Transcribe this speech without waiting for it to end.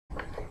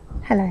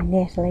Hello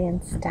Natalie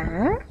and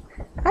Star.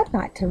 I'd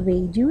like to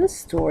read you a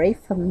story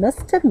from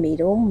Mr.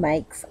 Meddle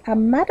Makes a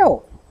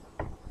Muddle.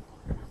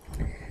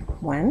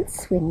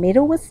 Once, when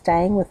Meddle was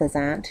staying with his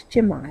Aunt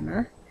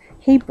Jemima,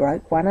 he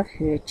broke one of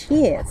her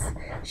chairs.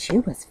 She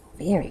was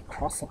very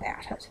cross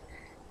about it.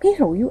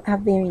 "Meddle, you are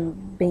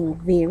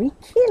being very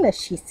careless,"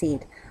 she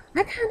said.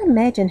 "I can't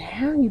imagine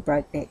how you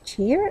broke that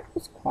chair. It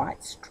was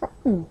quite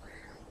strong."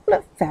 "Well,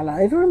 it fell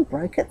over and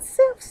broke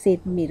itself,"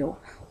 said Meddle.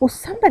 "Well,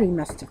 somebody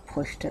must have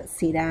pushed it,"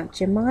 said Aunt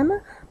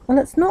Jemima. "Well,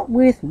 it's not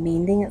worth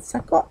mending. It's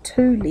got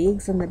 2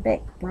 legs and the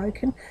back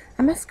broken.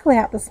 I must go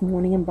out this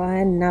morning and buy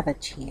another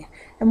chair.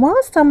 And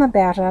whilst I'm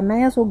about it, I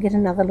may as well get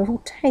another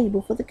little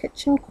table for the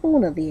kitchen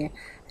corner there.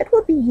 It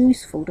would be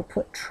useful to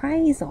put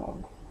trays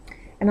on.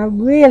 And I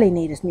really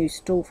need a new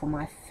stool for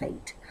my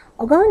feet.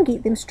 I'll go and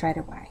get them straight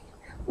away."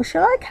 "Well,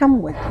 shall I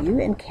come with you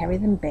and carry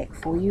them back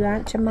for you,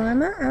 Aunt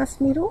Jemima?" asked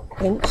Meddle,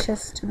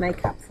 anxious to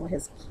make up for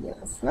his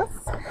carelessness.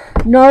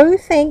 "No,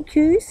 thank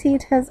you,"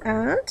 said his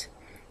aunt.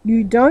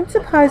 "You don't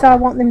suppose I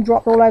want them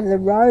dropped all over the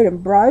road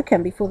and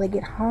broken before they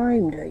get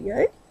home, do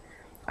you?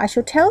 I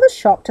shall tell the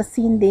shop to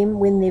send them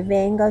when their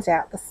van goes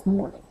out this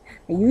morning.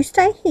 Now you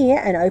stay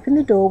here and open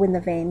the door when the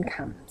van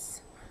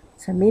comes."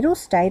 So Meddle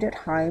stayed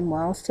at home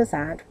whilst his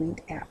aunt went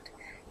out.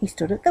 He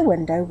stood at the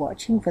window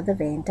watching for the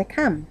van to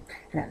come,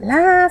 and at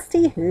last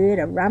he heard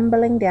a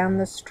rumbling down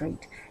the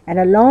street, and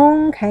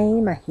along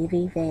came a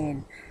heavy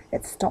van.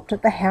 It stopped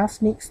at the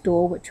house next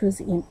door, which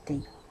was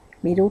empty.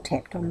 Meddle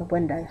tapped on the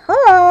window.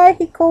 "Hi,"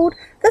 he called.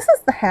 "This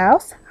is the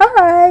house.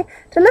 Hi.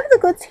 Deliver the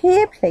goods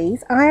here,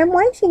 please. I am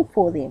waiting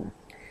for them."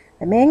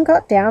 The man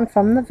got down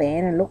from the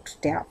van and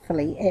looked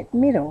doubtfully at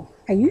Meddle.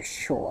 "Are you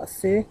sure,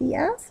 sir?" he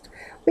asked.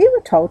 "We were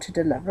told to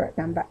deliver at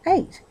number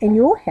 8, and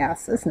your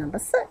house is number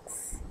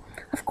 6.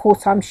 "Of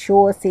course I'm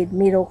sure," said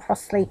Meddle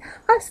crossly.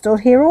 "I've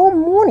stood here all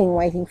morning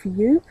waiting for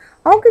you.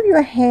 I'll give you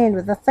a hand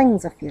with the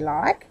things if you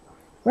like."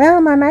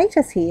 "Well, my mate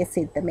is here,"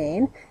 said the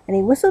man, and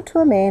he whistled to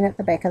a man at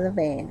the back of the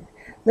van.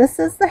 "This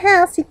is the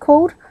house," he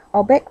called.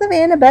 "I'll back the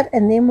van a bit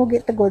and then we'll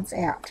get the goods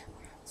out."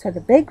 So the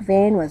big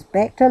van was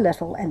backed a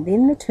little, and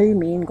then the 2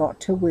 men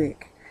got to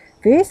work.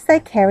 First they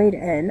carried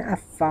in a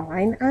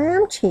fine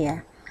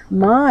armchair.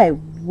 "My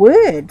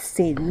word,"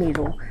 said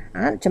Meddle,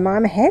 "Aunt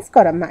Jemima has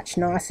got a much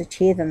nicer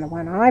chair than the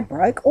one I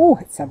broke. Oh,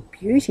 it's a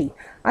beauty.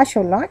 I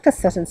shall like to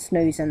sit and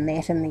snooze in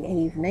that in the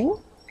evening."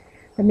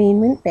 The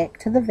men went back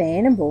to the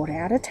van and brought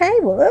out a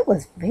table. It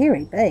was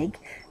very big.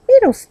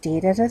 Meddle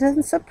stared at it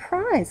in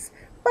surprise.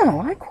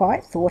 "Well, I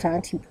quite thought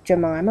Aunt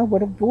Jemima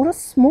would have brought a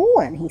small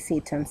one," he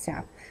said to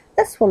himself.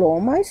 "This will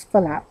almost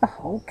fill up the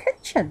whole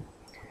kitchen."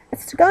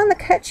 "It's to go in the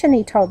kitchen,"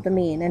 he told the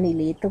men, and he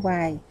led the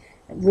way.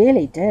 It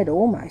really did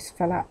almost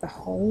fill up the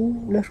whole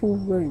little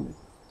room.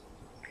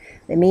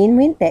 The men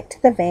went back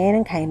to the van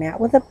and came out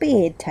with a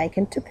bed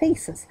taken to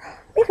pieces.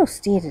 Meddle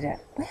stared at it.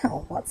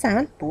 "Well, what's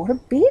Aunt bought a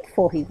bed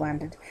for?" he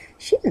wondered.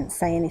 "She didn't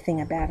say anything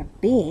about a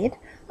bed.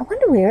 I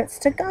wonder where it's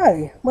to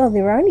go. Well,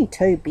 there are only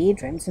 2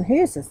 bedrooms, and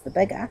hers is the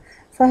bigger,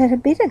 so it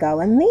had better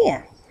go in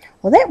there."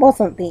 Well, that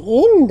wasn't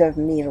the end of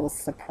Meddle's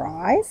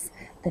surprise.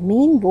 The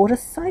men brought a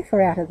sofa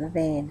out of the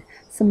van,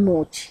 some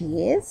more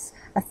chairs,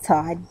 a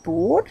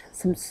sideboard,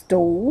 some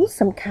stools,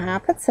 some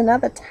carpets,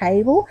 another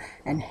table,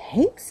 and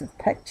heaps of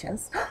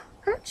pictures.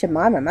 Aunt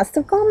Jemima must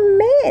have gone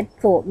mad,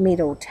 thought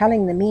Meddle,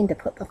 telling the men to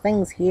put the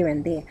things here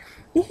and there.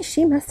 Yes,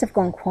 she must have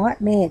gone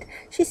quite mad.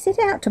 She set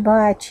out to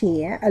buy a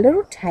chair, a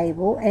little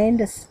table,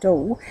 and a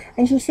stool,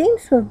 and she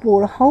seems to have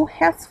bought a whole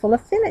house full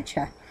of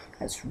furniture.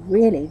 It's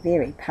really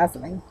very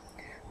puzzling.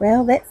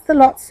 "Well, that's the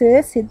lot,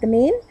 sir," said the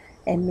men,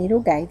 and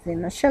Meddle gave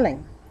them a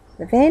shilling.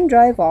 The van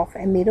drove off,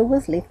 and Meddle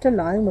was left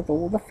alone with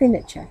all the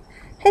furniture.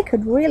 He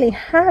could really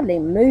hardly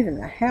move in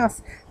the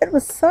house. It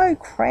was so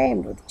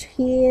crammed with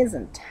chairs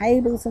and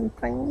tables and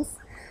things.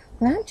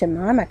 When Aunt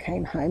Jemima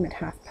came home at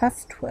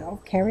 12:30,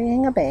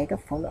 carrying a bag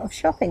full of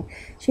shopping,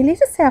 she let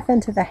herself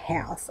into the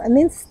house and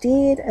then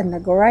stared in the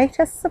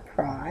greatest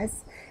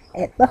surprise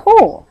at the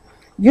hall.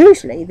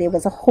 Usually there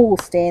was a hall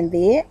stand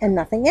there and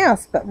nothing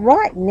else, but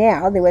right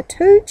now there were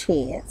 2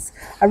 chairs,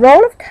 a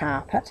roll of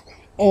carpet,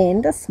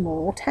 and a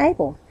small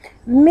table.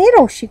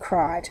 "Meddle," she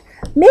cried.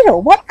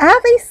 "Meddle, what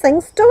are these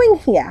things doing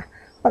here?"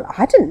 "Well,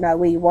 I didn't know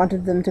where you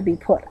wanted them to be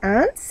put,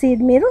 Aunt,"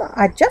 said Meddle.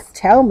 "Just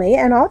tell me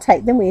and I'll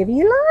take them wherever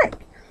you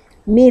like."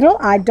 "Meddle,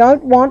 I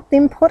don't want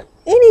them put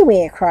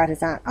anywhere," cried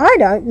his aunt. "I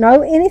don't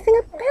know anything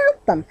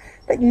about them."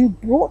 "But you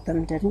brought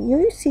them, didn't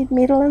you?" said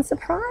Meddle in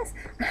surprise.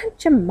 "Aunt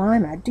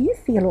Jemima, do you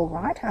feel all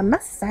right? I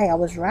must say I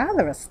was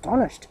rather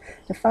astonished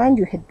to find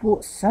you had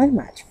brought so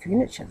much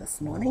furniture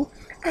this morning."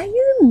 "Are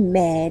you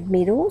mad,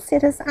 Meddle?"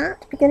 said his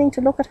aunt, beginning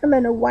to look at him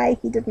in a way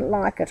he didn't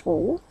like at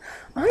all.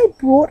 "I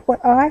brought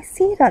what I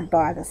said I'd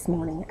buy this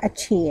morning, a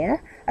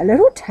chair, a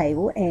little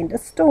table, and a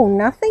stool,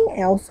 nothing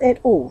else at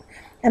all.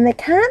 And they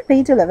can't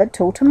be delivered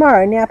till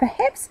tomorrow. Now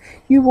perhaps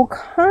you will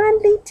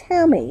kindly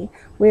tell me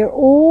where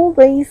all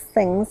these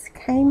things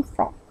came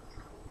from."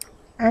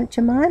 "Aunt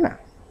Jemima."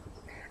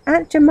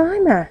 "Aunt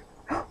Jemima,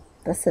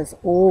 this is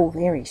all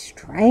very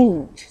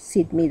strange,"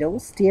 said Meddle,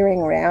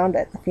 staring around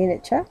at the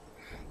furniture.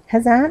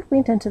 His aunt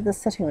went into the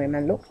sitting room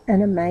and looked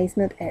in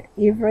amazement at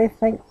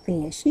everything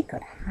there. She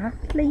could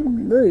hardly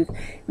move.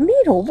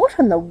 "Meddle, what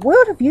in the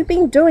world have you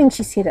been doing?"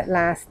 she said at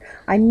last.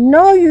 "I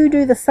know you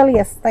do the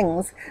silliest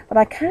things, but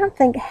I can't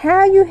think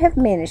how you have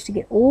managed to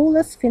get all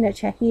this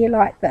furniture here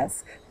like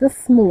this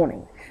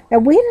morning. Now,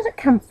 where did it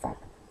come from?"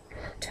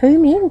 "Two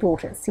men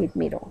brought it," said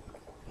Meddle.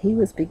 He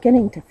was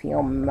beginning to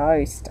feel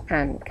most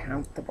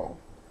uncomfortable.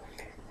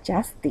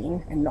 Just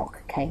then a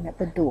knock came at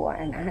the door,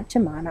 and Aunt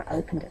Jemima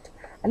opened it.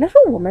 A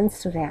little woman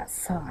stood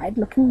outside,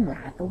 looking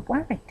rather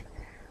worried.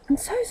 "I'm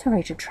so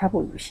sorry to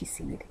trouble you," she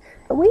said,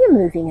 "but we are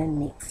moving in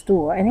next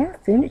door, and our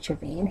furniture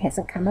van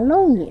hasn't come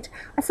along yet.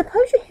 I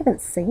suppose you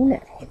haven't seen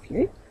it, have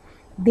you?"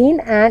 Then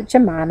Aunt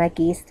Jemima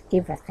guessed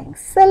everything.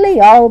 Silly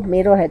old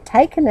Meddle had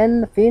taken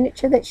in the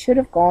furniture that should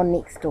have gone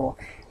next door.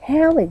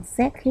 How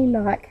exactly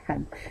like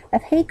him!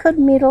 If he could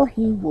meddle,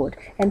 he would,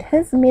 and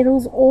his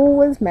meddles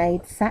always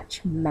made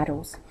such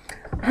muddles.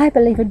 "I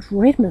believe a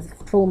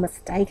dreadful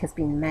mistake has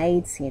been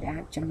made," said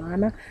Aunt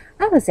Jemima.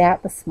 "I was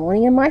out this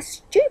morning, and my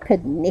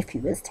stupid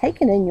nephew has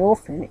taken in your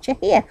furniture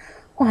here."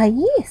 "Why,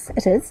 yes,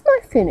 it is my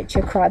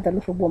furniture," cried the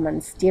little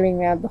woman, staring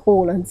round the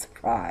hall in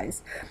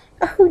surprise.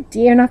 "Oh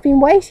dear, and I've been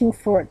waiting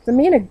for it. The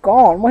men are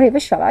gone. Whatever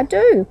shall I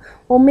do?"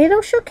 "Well,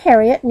 Meddle shall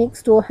carry it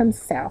next door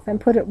himself and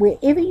put it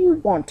wherever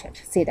you want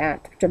it," said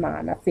Aunt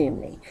Jemima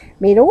firmly.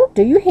 "Meddle,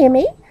 do you hear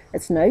me?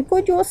 It's no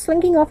good your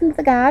slinking off into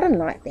the garden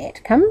like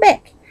that. Come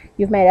back.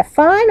 You've made a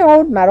fine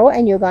old muddle,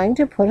 and you're going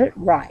to put it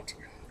right."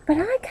 "But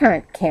I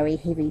can't carry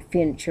heavy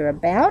furniture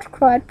about,"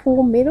 cried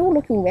poor Meddle,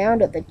 looking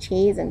round at the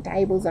chairs and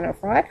tables in a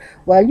fright.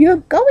 "Well,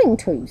 you're going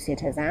to," said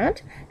his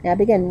aunt. "Now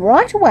begin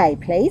right away,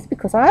 please,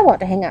 because I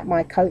want to hang up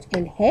my coat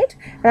and hat,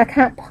 and I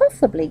can't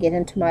possibly get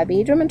into my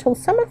bedroom until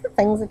some of the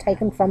things are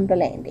taken from the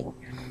landing."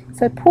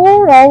 So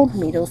poor old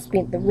Meddle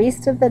spent the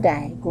rest of the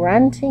day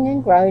grunting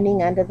and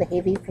groaning under the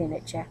heavy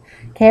furniture,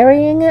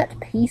 carrying it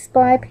piece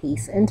by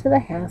piece into the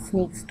house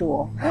next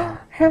door.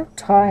 How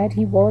tired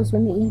he was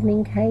when the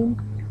evening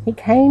came! He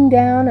came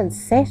down and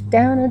sat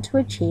down into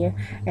a chair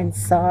and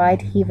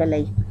sighed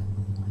heavily.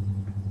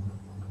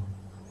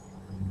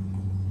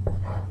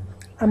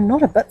 "I'm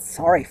not a bit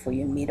sorry for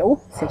you,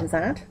 Meddle," said his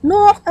aunt.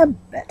 "Not a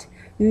bit.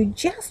 You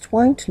just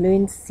won't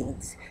learn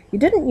sense. You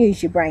didn't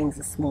use your brains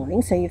this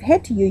morning, so you've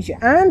had to use your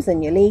arms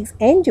and your legs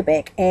and your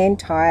back and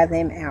tire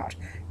them out.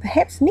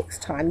 Perhaps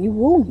next time you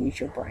will use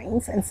your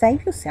brains and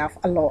save yourself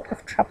a lot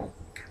of trouble."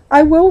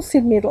 "I will,"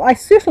 said Meddle. "I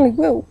certainly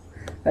will.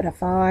 But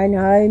if I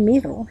know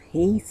Meddle,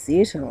 he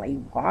certainly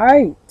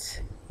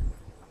won't."